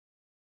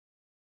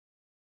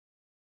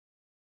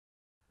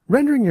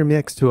Rendering your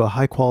mix to a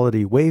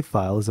high-quality WAV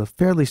file is a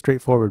fairly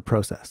straightforward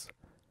process.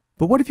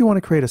 But what if you want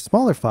to create a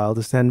smaller file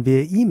to send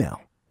via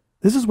email?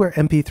 This is where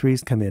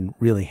MP3s come in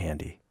really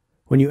handy.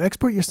 When you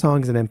export your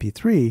songs in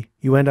MP3,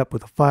 you end up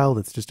with a file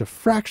that's just a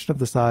fraction of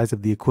the size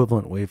of the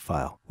equivalent WAV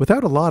file,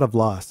 without a lot of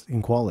loss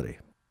in quality.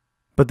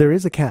 But there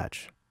is a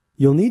catch.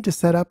 You'll need to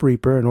set up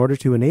REAPER in order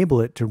to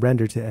enable it to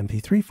render to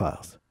MP3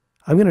 files.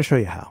 I'm going to show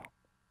you how.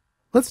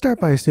 Let's start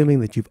by assuming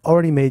that you've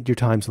already made your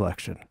time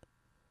selection.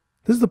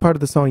 This is the part of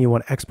the song you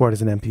want to export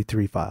as an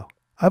MP3 file.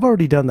 I've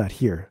already done that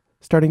here,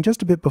 starting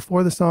just a bit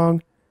before the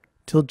song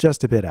till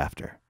just a bit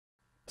after.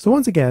 So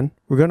once again,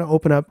 we're going to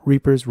open up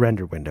REAPER's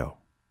render window.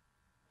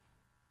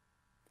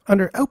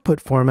 Under Output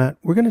Format,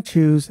 we're going to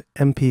choose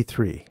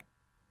MP3.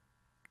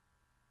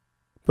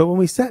 But when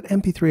we set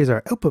MP3 as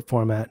our output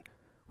format,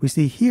 we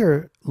see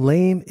here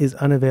LAME is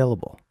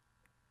unavailable.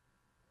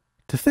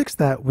 To fix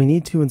that, we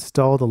need to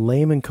install the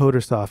LAME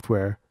encoder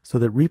software so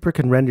that REAPER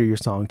can render your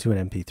song to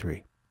an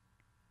MP3.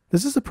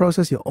 This is a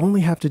process you'll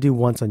only have to do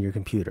once on your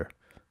computer.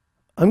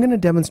 I'm going to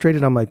demonstrate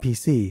it on my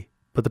PC,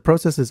 but the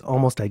process is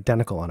almost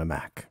identical on a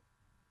Mac.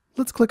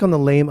 Let's click on the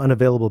LAME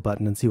unavailable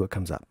button and see what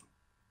comes up.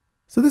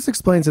 So this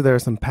explains that there are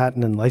some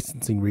patent and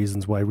licensing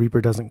reasons why REAPER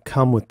doesn't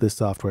come with this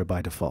software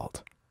by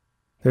default.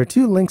 There are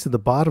two links at the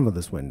bottom of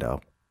this window.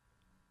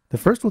 The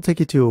first will take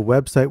you to a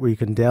website where you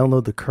can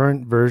download the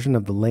current version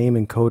of the LAME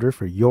encoder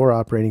for your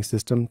operating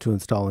system to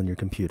install on your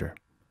computer.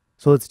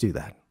 So let's do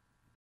that.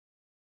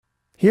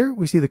 Here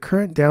we see the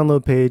current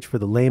download page for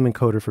the LAME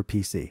encoder for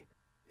PC.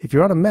 If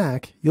you're on a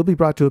Mac, you'll be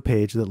brought to a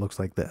page that looks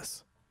like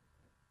this.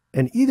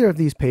 And either of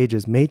these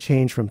pages may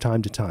change from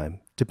time to time,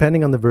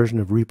 depending on the version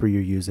of REAPER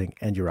you're using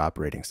and your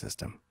operating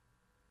system.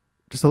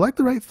 To select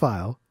the right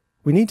file,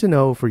 we need to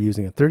know if we're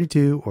using a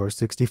 32 or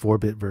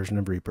 64-bit version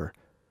of REAPER.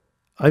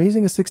 I'm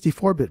using a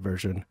 64-bit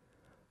version,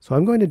 so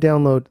I'm going to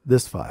download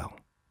this file.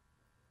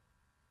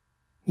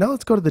 Now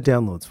let's go to the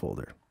Downloads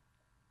folder.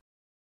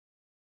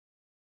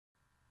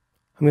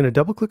 I'm going to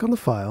double-click on the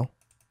file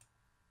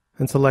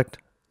and select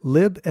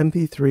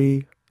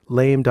libmp3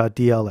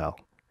 lame.dll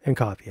and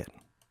copy it.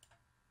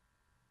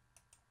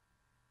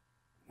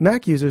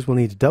 Mac users will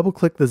need to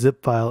double-click the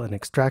zip file and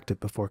extract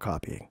it before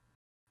copying.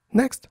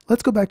 Next,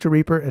 let's go back to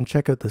REAPER and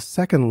check out the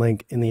second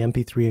link in the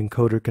MP3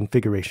 encoder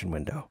configuration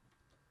window.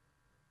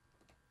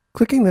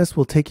 Clicking this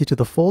will take you to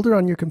the folder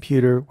on your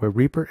computer where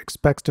REAPER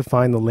expects to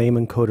find the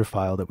LAME encoder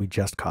file that we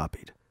just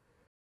copied.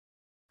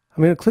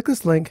 I'm going to click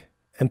this link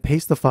and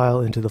paste the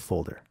file into the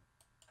folder.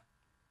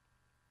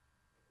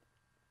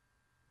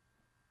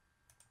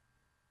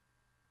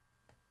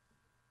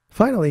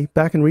 Finally,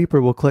 back in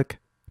REAPER, we'll click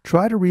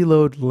Try to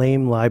reload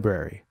LAME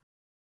library.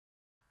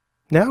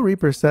 Now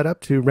REAPER is set up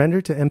to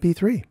render to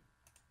MP3.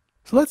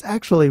 So let's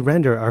actually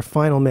render our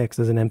final mix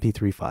as an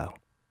MP3 file.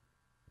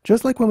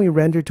 Just like when we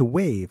render to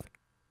WAV,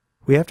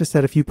 we have to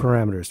set a few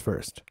parameters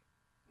first.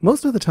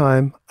 Most of the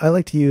time, I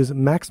like to use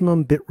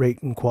maximum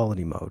bitrate and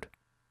quality mode.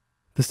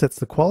 This sets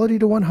the quality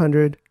to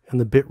 100 and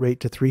the bitrate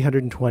to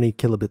 320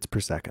 kilobits per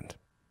second.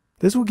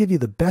 This will give you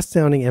the best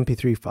sounding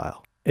MP3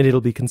 file, and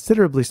it'll be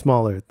considerably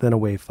smaller than a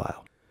WAV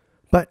file.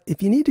 But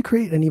if you need to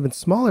create an even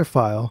smaller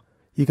file,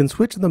 you can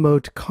switch the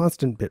mode to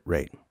constant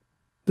bitrate.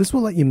 This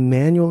will let you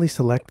manually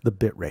select the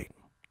bitrate.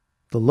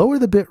 The lower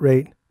the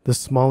bitrate, the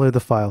smaller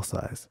the file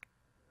size.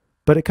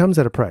 But it comes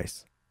at a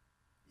price.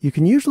 You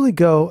can usually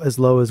go as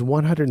low as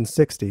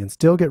 160 and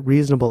still get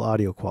reasonable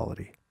audio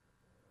quality.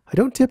 I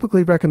don't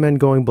typically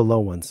recommend going below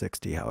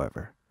 160,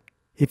 however.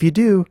 If you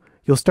do,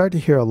 you'll start to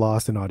hear a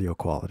loss in audio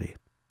quality.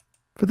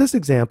 For this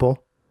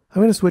example,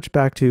 I'm going to switch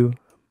back to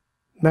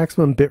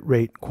maximum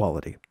bitrate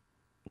quality.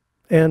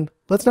 And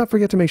let's not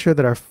forget to make sure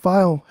that our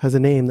file has a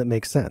name that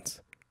makes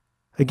sense.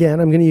 Again,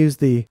 I'm going to use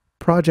the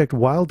project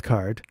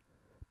wildcard,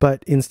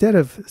 but instead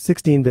of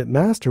 16-bit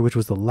master, which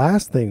was the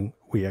last thing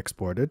we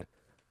exported,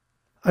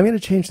 I'm going to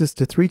change this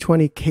to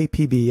 320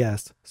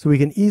 kpbs so we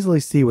can easily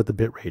see what the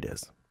bitrate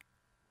is.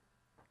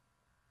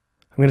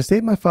 I'm going to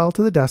save my file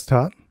to the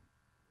desktop,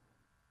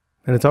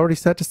 and it's already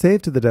set to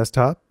save to the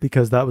desktop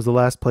because that was the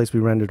last place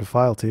we rendered a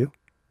file to.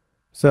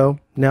 So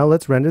now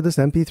let's render this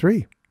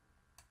MP3.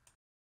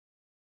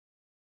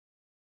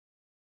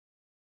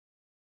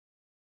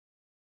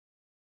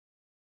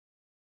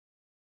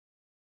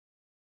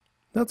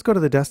 Let's go to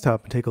the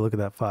desktop and take a look at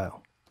that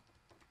file.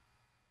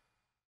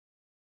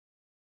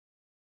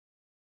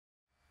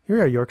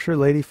 Here are Yorkshire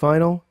Lady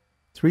Final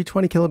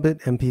 320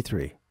 kilobit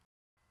MP3.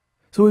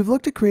 So we've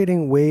looked at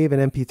creating WAV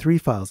and MP3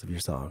 files of your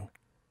song.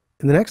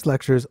 In the next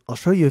lectures, I'll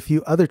show you a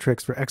few other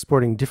tricks for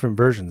exporting different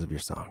versions of your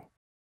song.